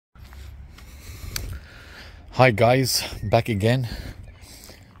Hi guys, back again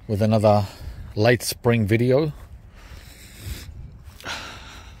with another late spring video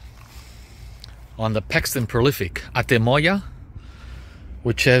on the Paxton prolific Atemoya,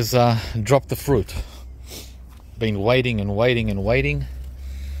 which has dropped the fruit. Been waiting and waiting and waiting.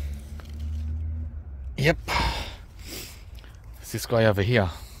 Yep, it's this guy over here,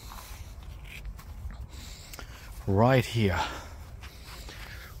 right here,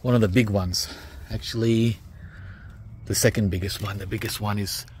 one of the big ones. Actually, the second biggest one. The biggest one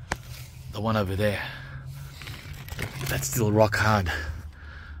is the one over there. That's still rock hard.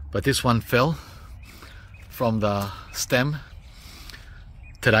 But this one fell from the stem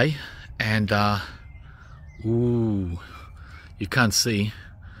today, and ooh, you can't see,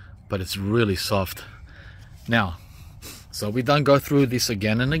 but it's really soft. Now, so we don't go through this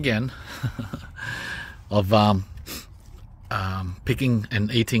again and again of picking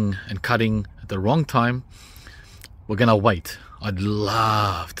and eating and cutting at the wrong time. We're gonna wait. I'd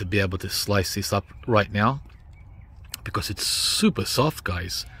love to be able to slice this up right now because it's super soft,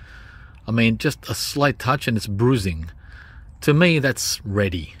 guys. I mean, just a slight touch and it's bruising. To me, that's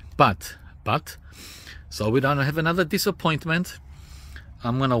ready. But so we don't have another disappointment,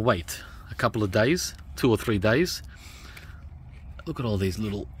 I'm gonna wait a couple of days, 2 or 3 days. Look at all these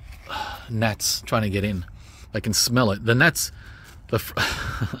little gnats trying to get in. I can smell it. The gnats, the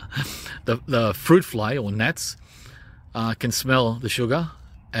fruit fly or gnats can smell the sugar,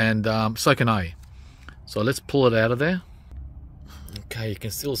 and so can I. So let's pull it out of there. Okay, you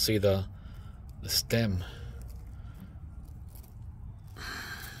can still see the stem.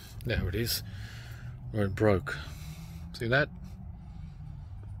 There it is, where it broke. See that?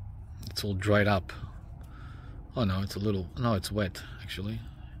 It's all dried up. Oh no, it's a little, no, it's wet actually.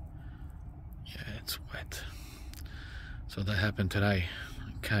 Yeah, it's wet. So that happened today.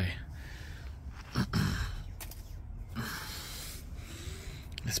 Okay.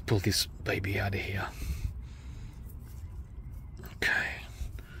 Let's pull this baby out of here. Okay.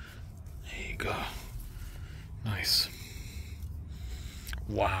 There you go. Nice.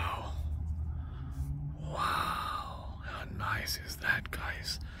 Wow. Wow. How nice is that,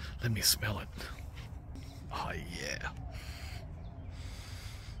 guys? Let me smell it. Oh, yeah.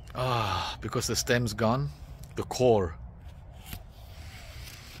 Ah, because the stem's gone, the core.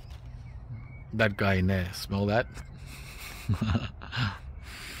 That guy in there, smell that?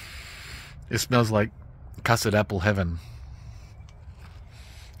 It smells like custard apple heaven.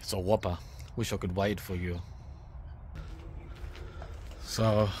 It's a whopper. Wish I could wait for you.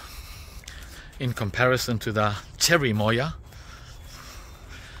 So, in comparison to the cherry moya,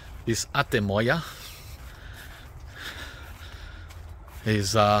 this Atemoya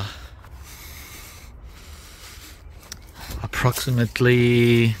is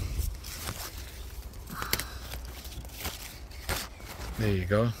approximately, there you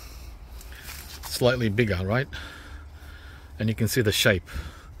go, slightly bigger, right? And you can see the shape.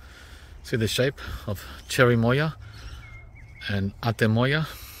 See the shape of cherry moya and Atemoya.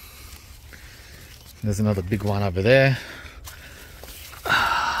 There's another big one over there.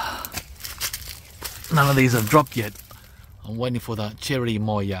 None of these have dropped yet. I'm waiting for the cherry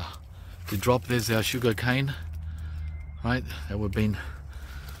moya to drop. There's our sugar cane, right, that we've been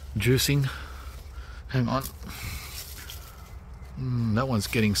juicing. Hang on. That one's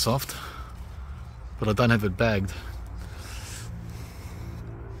getting soft, but I don't have it bagged.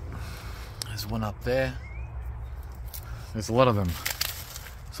 There's one up there. There's a lot of them.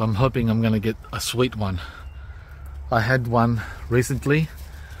 So I'm hoping I'm gonna get a sweet one. I had one recently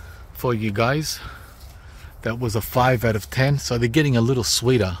for you guys. That was a 5 out of 10, so they're getting a little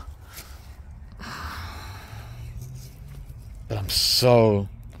sweeter. But I'm so,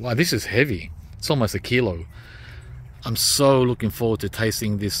 wow, this is heavy. It's almost a kilo. I'm so looking forward to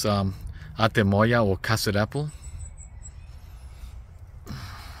tasting this Atemoya or custard apple.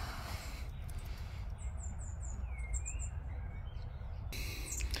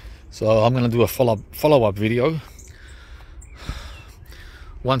 So I'm going to do a follow-up video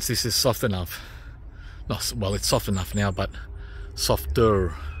once this is soft enough. Not, well, it's soft enough now, but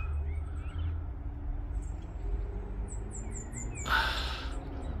softer.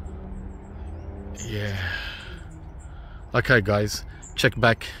 Yeah. Okay guys, check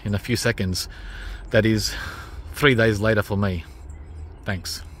back in a few seconds. That is 3 days later for me.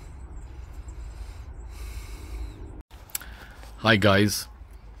 Thanks. Hi guys,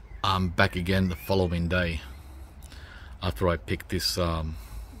 I'm back again the following day after I picked this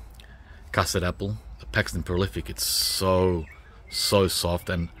custard apple, the Paxton prolific. It's so soft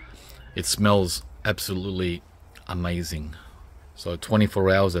and it smells absolutely amazing. So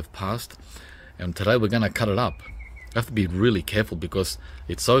 24 hours have passed and today we're gonna cut it up. I have to be really careful because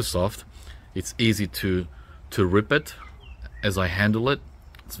it's so soft. It's easy to rip it as I handle it.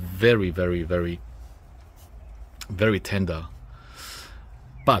 It's very, very, very, very tender.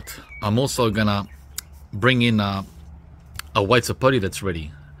 But I'm also gonna bring in a white sapote that's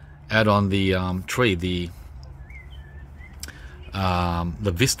ready. Add on the tree, the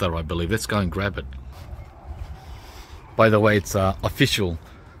Vista, I believe. Let's go and grab it. By the way, it's official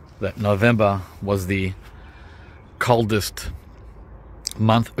that November was the coldest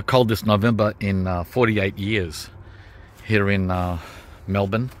month, coldest November in 48 years here in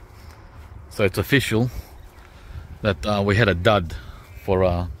Melbourne. So it's official that we had a dud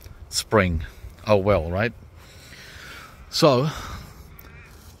for spring. Oh well, right? So,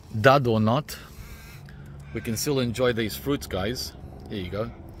 dud or not, we can still enjoy these fruits, guys. Here you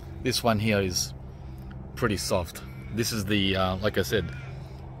go. This one here is pretty soft. This is the, like I said,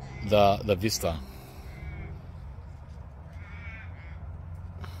 the Vista.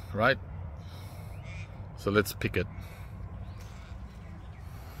 Right? So let's pick it.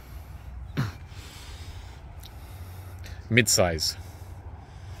 Mid-size.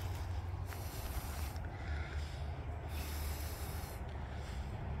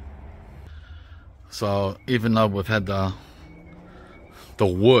 So even though we've had the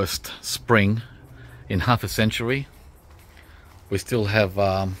worst spring in half a century, we still have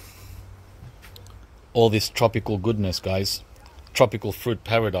all this tropical goodness, guys. Tropical fruit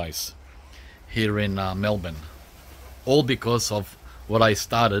paradise here in Melbourne. All because of what I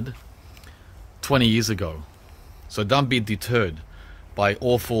started 20 years ago. So don't be deterred by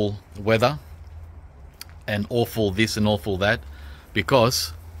awful weather and awful this and awful that,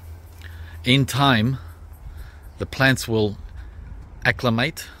 because in time the plants will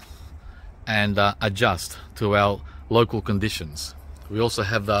acclimate and adjust to our local conditions. We also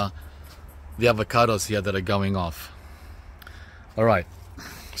have the avocados here that are going off. All right,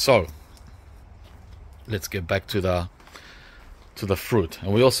 so let's get back to the fruit.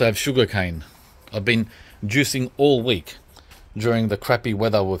 And we also have sugarcane. I've been juicing all week during the crappy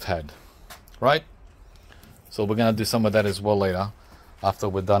weather we've had, right? So we're gonna do some of that as well later after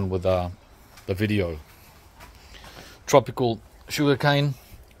we're done with the video. Tropical sugarcane,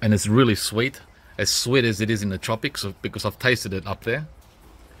 and it's really sweet, as sweet as it is in the tropics, because I've tasted it up there.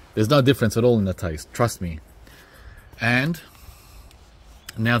 There's no difference at all in the taste, trust me. And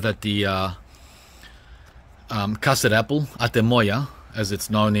now that the custard apple, atemoya, as it's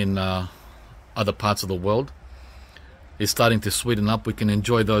known in other parts of the world, is starting to sweeten up, we can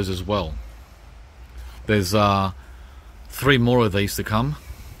enjoy those as well. There's 3 more of these to come,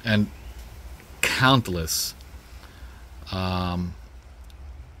 and countless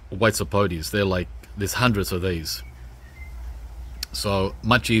white sapotes. They're like, there's hundreds of these. So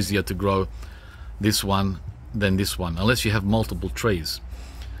much easier to grow this one than this one, unless you have multiple trees.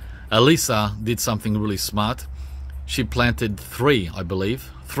 Elisa did something really smart. She planted 3, I believe,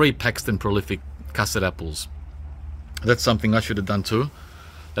 3 Paxton prolific custard apples. That's something I should have done too.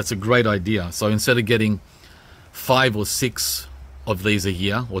 That's a great idea. So instead of getting 5 or 6 of these a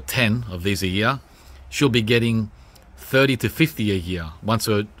year, or 10 of these a year, she'll be getting 30 to 50 a year once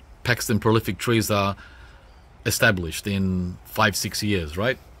her Paxton prolific trees are established in 5-6 years,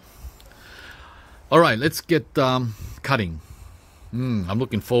 right? All right, let's get cutting. I'm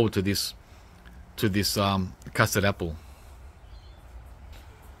looking forward to this custard apple.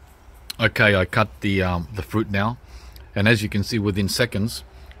 Okay, I cut the fruit now, and as you can see, within seconds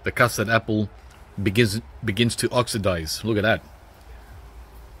the custard apple begins to oxidize. Look at that.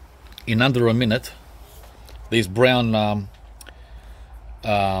 In under a minute, these brown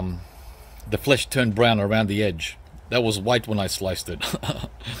the flesh turned brown around the edge. That was white when I sliced it.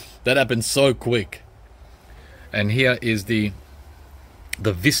 That happened so quick. And here is the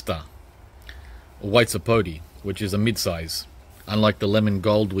Vista white sapote, which is a mid-size, unlike the lemon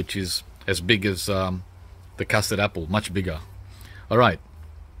gold, which is as big as the custard apple, much bigger. All right,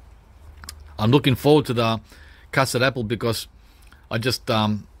 I'm looking forward to the custard apple because I just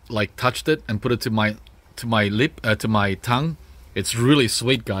like touched it and put it to my tongue. It's really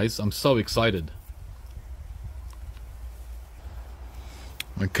sweet, guys. I'm so excited.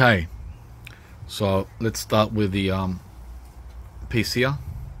 Okay, so let's start with the piece here.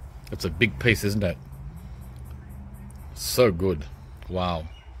 It's a big piece, isn't it? So good. Wow.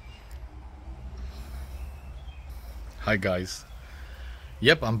 Hi guys.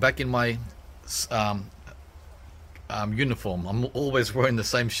 Yep, I'm back in my uniform. I'm always wearing the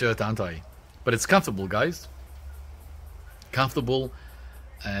same shirt, aren't I? But it's comfortable, guys. Comfortable,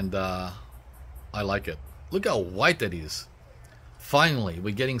 and I like it. Look how white that is. Finally,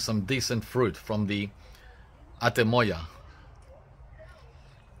 we're getting some decent fruit from the Atemoya.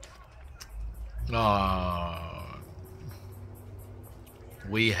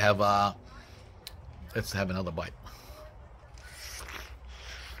 We have let's have another bite.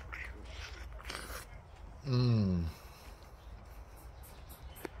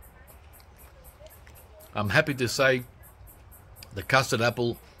 I'm happy to say the custard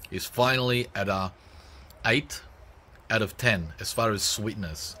apple is finally at a 8 out of 10 as far as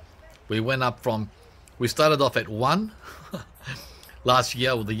sweetness. We went up from, we started off at 1 last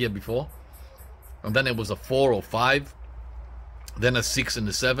year or the year before, and then it was a 4 or 5, then a 6 and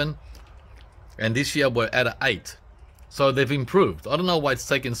a 7, and this year we're at a 8. So they've improved. I don't know why it's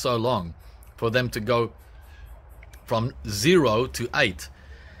taken so long for them to go from 0 to 8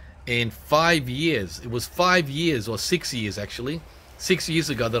 in 5 years. It was 5 years or 6 years actually, 6 years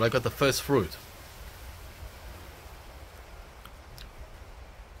ago that I got the first fruit.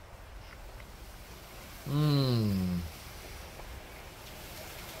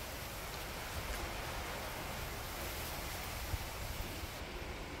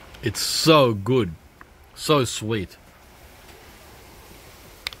 It's so good, so sweet.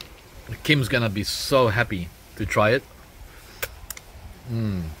 Kim's gonna be so happy to try it.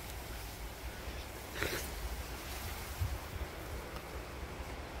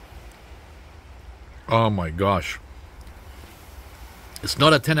 Oh my gosh. It's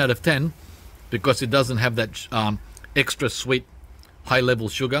not a 10 out of 10 because it doesn't have that extra sweet high level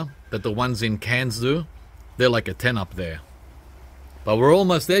sugar that the ones in cans do. They're like a 10 up there. But we're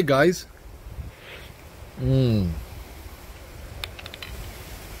almost there, guys.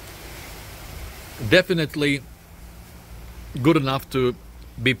 Definitely good enough to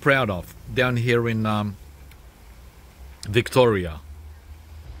be proud of down here in Victoria.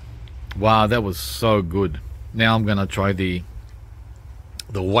 Wow, that was so good. Now I'm gonna try the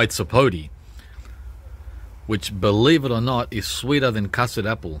white Sapote, which, believe it or not, is sweeter than custard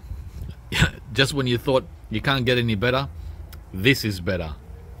apple. Just when you thought you can't get any better, this is better.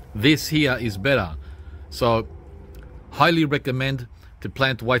 This here is better. So highly recommend to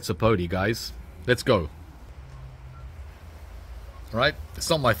plant white Sapote, guys. Let's go. Right, it's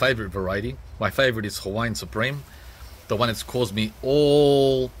not my favorite variety. My favorite is Hawaiian Supreme, the one that's caused me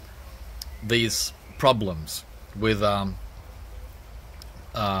all these problems with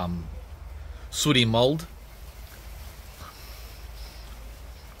sooty mold.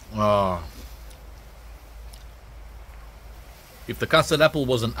 If the custard apple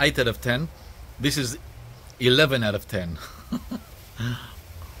was an 8 out of 10, this is 11 out of 10.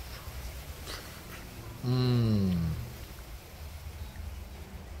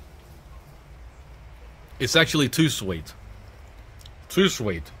 It's actually too sweet. Too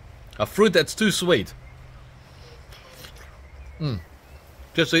sweet. A fruit that's too sweet.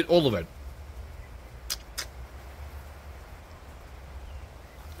 Just eat all of it.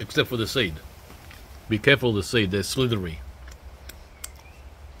 Except for the seed. Be careful of the seed, they're slithery.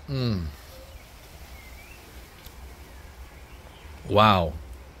 Wow.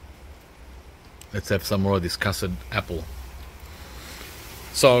 Let's have some more of this custard apple.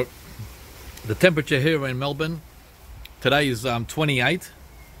 So, the temperature here in Melbourne today is 28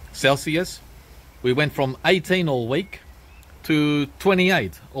 Celsius. We went from 18 all week to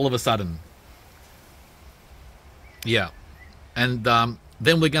 28 all of a sudden. Yeah. And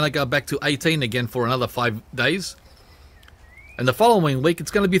then we're going to go back to 18 again for another 5 days. And the following week, it's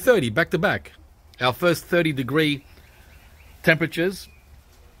going to be 30, back to back. Our first 30-degree temperatures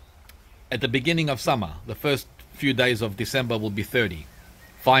at the beginning of summer. The first few days of December will be 30.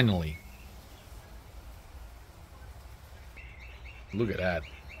 Finally. Look at that.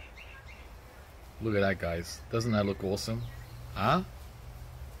 Look at that, guys. Doesn't that look awesome? Huh?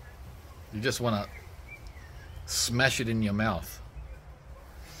 You just want to smash it in your mouth.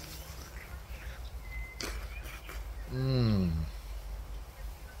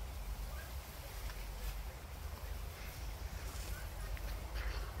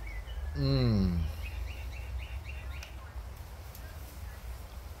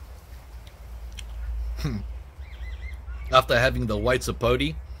 After having the white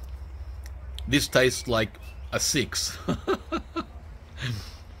Sapote, this tastes like a 6.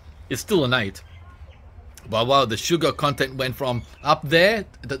 It's still an 8. But wow, the sugar content went from up there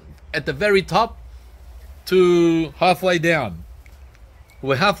at the very top to halfway down.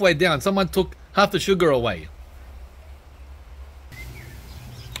 We're halfway down. Someone took half the sugar away.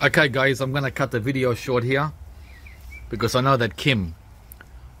 Okay guys, I'm going to cut the video short here because I know that Kim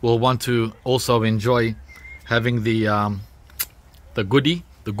will want to also enjoy having the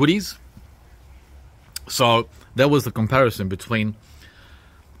goodies. So That was the comparison between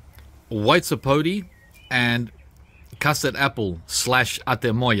white sapote and custard apple /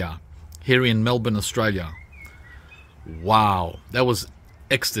 atemoya here in Melbourne, Australia. Wow, that was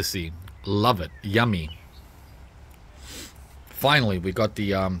ecstasy. Love it. Yummy. Finally, we got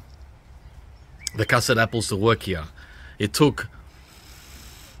the custard apples to work here. It took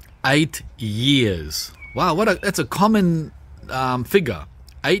 8 years. Wow, that's a common figure.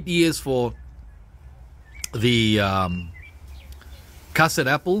 8 years for the custard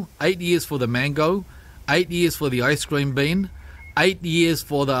apple, 8 years for the mango, 8 years for the ice cream bean, 8 years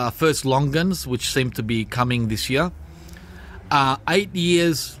for the first longans, which seem to be coming this year, 8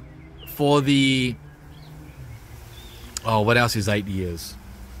 years for the... Oh, what else is 8 years?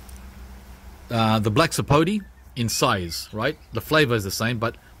 The black sapote in size, right? The flavor is the same,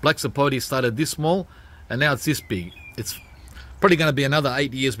 but black sapote started this small and now it's this big. It's probably going to be another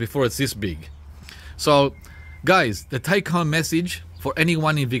 8 years before it's this big. So, guys, the take-home message for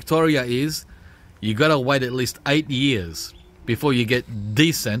anyone in Victoria is you got to wait at least 8 years before you get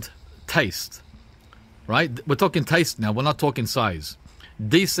decent taste, right? We're talking taste now. We're not talking size.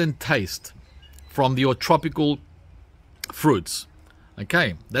 Decent taste from your tropical fruits.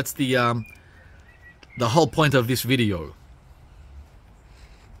 Okay, that's the whole point of this video.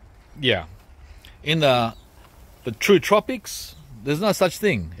 Yeah, in the true tropics, there's no such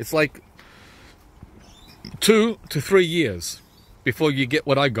thing. It's like 2 to 3 years before you get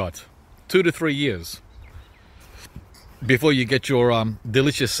what I got. 2 to 3 years before you get your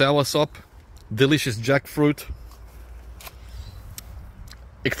delicious soursop, delicious jackfruit,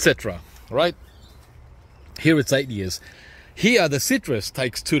 etc. Right? Here it's 8 years. Here the citrus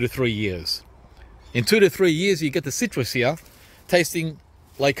takes 2 to 3 years. In 2 to 3 years you get the citrus here tasting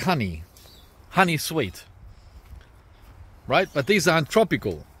like honey. Honey sweet. Right? But these aren't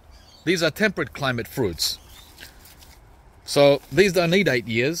tropical. These are temperate climate fruits. So these don't need 8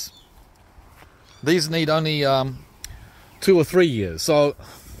 years. These need only 2 or 3 years. So,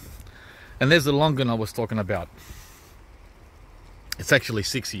 and there's the longan I was talking about. It's actually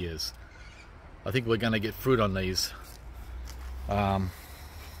 6 years. I think we're going to get fruit on these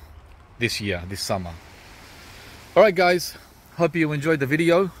this year, this summer. Alright guys, hope you enjoyed the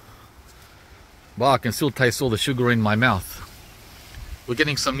video. Wow, I can still taste all the sugar in my mouth. We're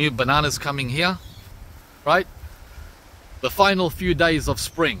getting some new bananas coming here, right? The final few days of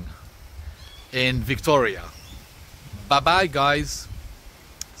spring in Victoria. Bye bye guys.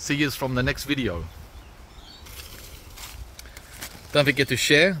 See you from the next video. Don't forget to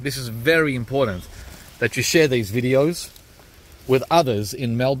share. This is very important that you share these videos with others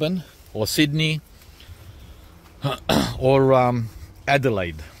in Melbourne or Sydney or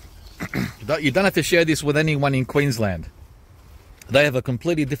Adelaide. You don't have to share this with anyone in Queensland. They have a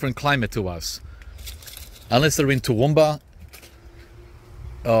completely different climate to us. Unless they're in Toowoomba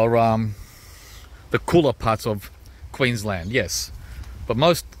or the cooler parts of Queensland, yes. But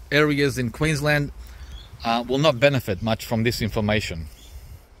most areas in Queensland will not benefit much from this information.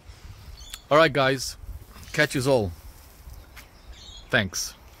 Alright guys, catch yous all.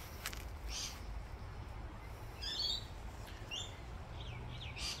 Thanks.